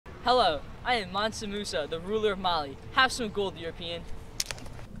Hello, I am Mansa Musa, the ruler of Mali. Have some gold, European.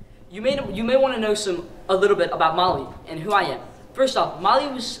 You may want to know a little bit about Mali and who I am. First off, Mali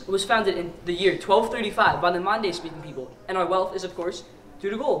was founded in the year 1235 by the Mande-speaking people, and our wealth is, of course, due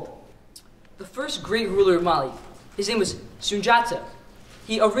to gold. The first great ruler of Mali, his name was Sunjata.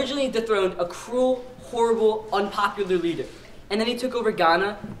 He originally dethroned a cruel, horrible, unpopular leader, and then he took over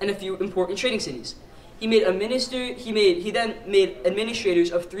Ghana and a few important trading cities. He then made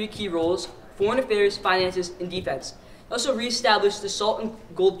administrators of three key roles: foreign affairs, finances, and defense. He also reestablished the salt and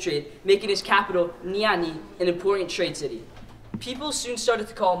gold trade, making his capital, Niani, an important trade city. People soon started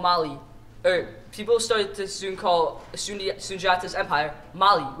to call Sunjata's empire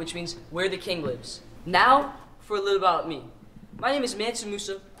Mali, which means where the king lives. Now, for a little about me. My name is Mansa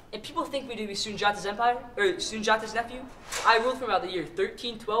Musa, and people think me to be Sunjata's Sunjata's nephew. I ruled from about the year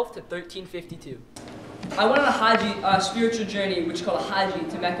 1312 to 1352. I went on a Haji spiritual journey, which is called a Haji,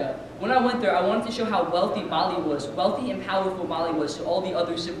 to Mecca. When I went there, I wanted to show how wealthy and powerful Mali was to all the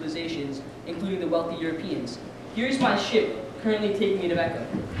other civilizations, including the wealthy Europeans. Here's my ship currently taking me to Mecca.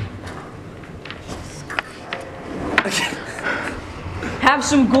 Have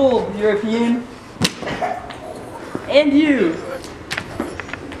some gold, European. And you.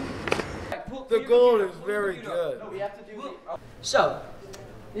 The gold is very good. So,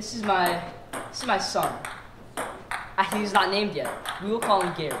 this is my son. He's not named yet. We will call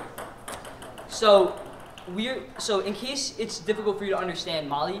him Gary. So in case it's difficult for you to understand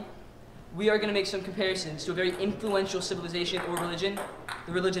Mali, we are going to make some comparisons to a very influential civilization or religion,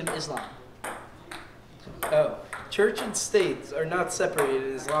 the religion of Islam. Oh, church and states are not separated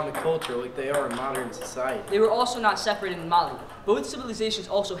in Islamic culture like they are in modern society. They were also not separated in Mali. Both civilizations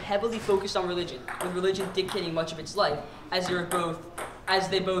also heavily focused on religion, with religion dictating much of its life, as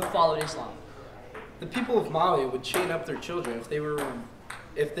they both followed Islam. The people of Mali would chain up their children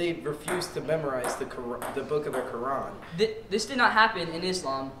if they refused to memorize the book of the Quran. This did not happen in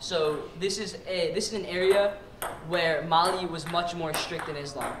Islam, so this is an area where Mali was much more strict than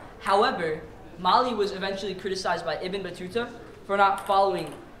Islam. However, Mali was eventually criticized by Ibn Battuta for not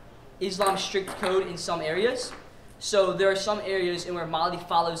following Islam's strict code in some areas. So there are some areas in where Mali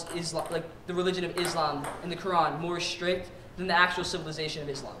follows Islam, like the religion of Islam and the Quran, more strict than the actual civilization of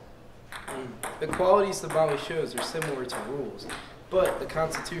Islam. The qualities that Mali shows are similar to rules, but the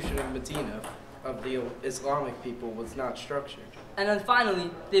constitution of Medina of the Islamic people was not structured. And then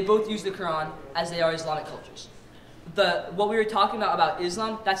finally, they both use the Quran as they are Islamic cultures. What we were talking about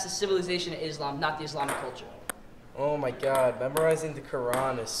Islam, that's the civilization of Islam, not the Islamic culture. Oh my God, memorizing the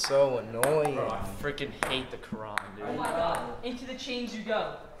Quran is so annoying. Bro, I freaking hate the Quran, dude. Oh my God, into the chains you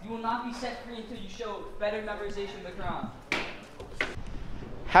go. You will not be set free until you show better memorization of the Quran.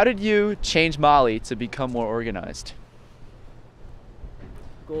 How did you change Mali to become more organized?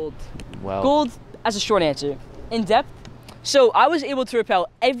 Gold. Well, Gold as a short answer. In depth, so I was able to repel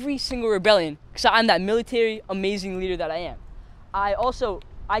every single rebellion because I'm that military, amazing leader that I am.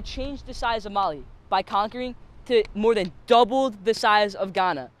 I changed the size of Mali by conquering to more than doubled the size of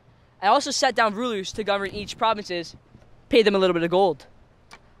Ghana. I also set down rulers to govern each provinces, paid them a little bit of gold.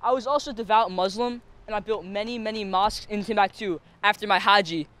 I was also devout Muslim, and I built many, many mosques in Timbuktu after my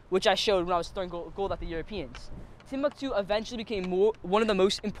Haji, which I showed when I was throwing gold at the Europeans. Timbuktu eventually became one of the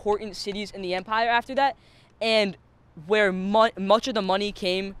most important cities in the empire after that, and where much of the money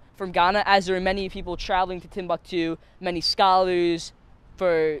came from Ghana, as there were many people traveling to Timbuktu, many scholars,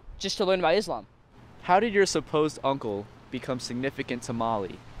 just to learn about Islam. how did your supposed uncle become significant to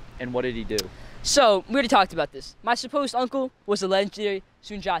Mali, and what did he do? So, we already talked about this. My supposed uncle was the legendary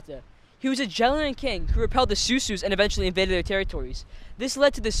Sunjata. He was a Geliran king who repelled the Susus and eventually invaded their territories. This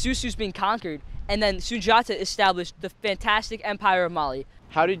led to the Susus being conquered, and then Sunjata established the fantastic empire of Mali.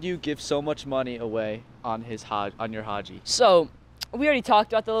 How did you give so much money away on your Haji? So, we already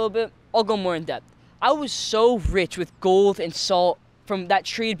talked about that a little bit. I'll go more in depth. I was so rich with gold and salt from that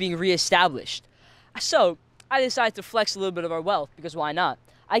trade being reestablished. So, I decided to flex a little bit of our wealth, because why not?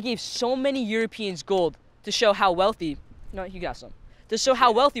 I gave so many Europeans gold to show how wealthy, no, you got some, to show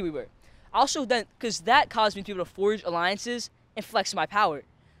how wealthy we were. Also then, because that caused me to be able to forge alliances and flex my power.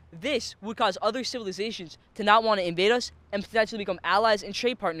 This would cause other civilizations to not want to invade us and potentially become allies and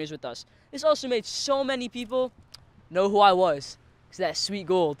trade partners with us. This also made so many people know who I was, because that sweet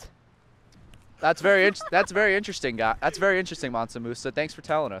gold. That's very interesting, guy. That's very interesting, Mansa Musa. Thanks for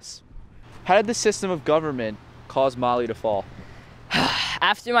telling us. How did the system of government cause Mali to fall?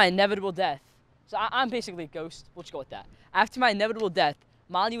 After my inevitable death, so I'm basically a ghost, we'll just go with that. After my inevitable death,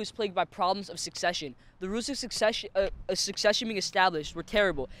 Mali was plagued by problems of succession. The rules of succession being established were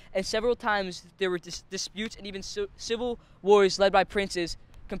terrible, and several times there were disputes and even civil wars led by princes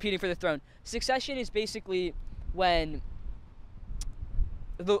competing for the throne. Succession is basically when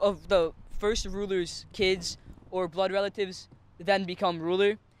the first ruler's kids or blood relatives then become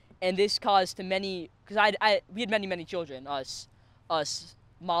ruler, and this caused to many, because we had many children, us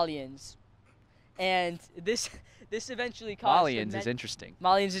Malians, and this eventually caused Malians is interesting.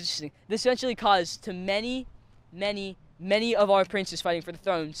 Malians is interesting. This eventually caused to many of our princes fighting for the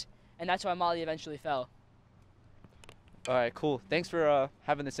thrones, and that's why Mali eventually fell. All right, cool. Thanks for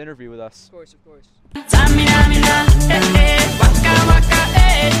having this interview with us. Of course, of course.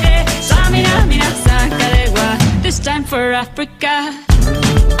 This time for Africa.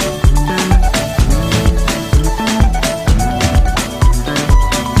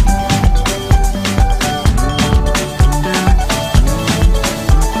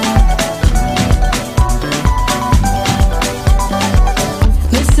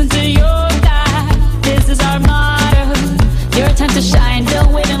 Listen to your dad, this is our motto. Your time to shine,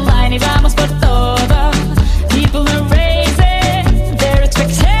 don't wait in line y vamos por todo. People are raising their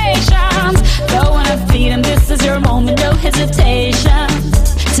expectations. Go on and feed them, this is your moment, no hesitation.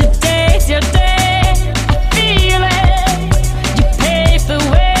 Today's your day, I feel it. You pave the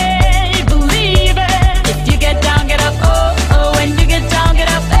way, believe it. If you get down, get up, oh, when you get down, get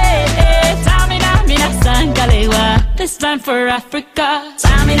up, Tamina, mina, sangalewa. This time for Africa.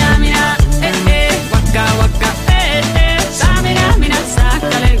 Tamina.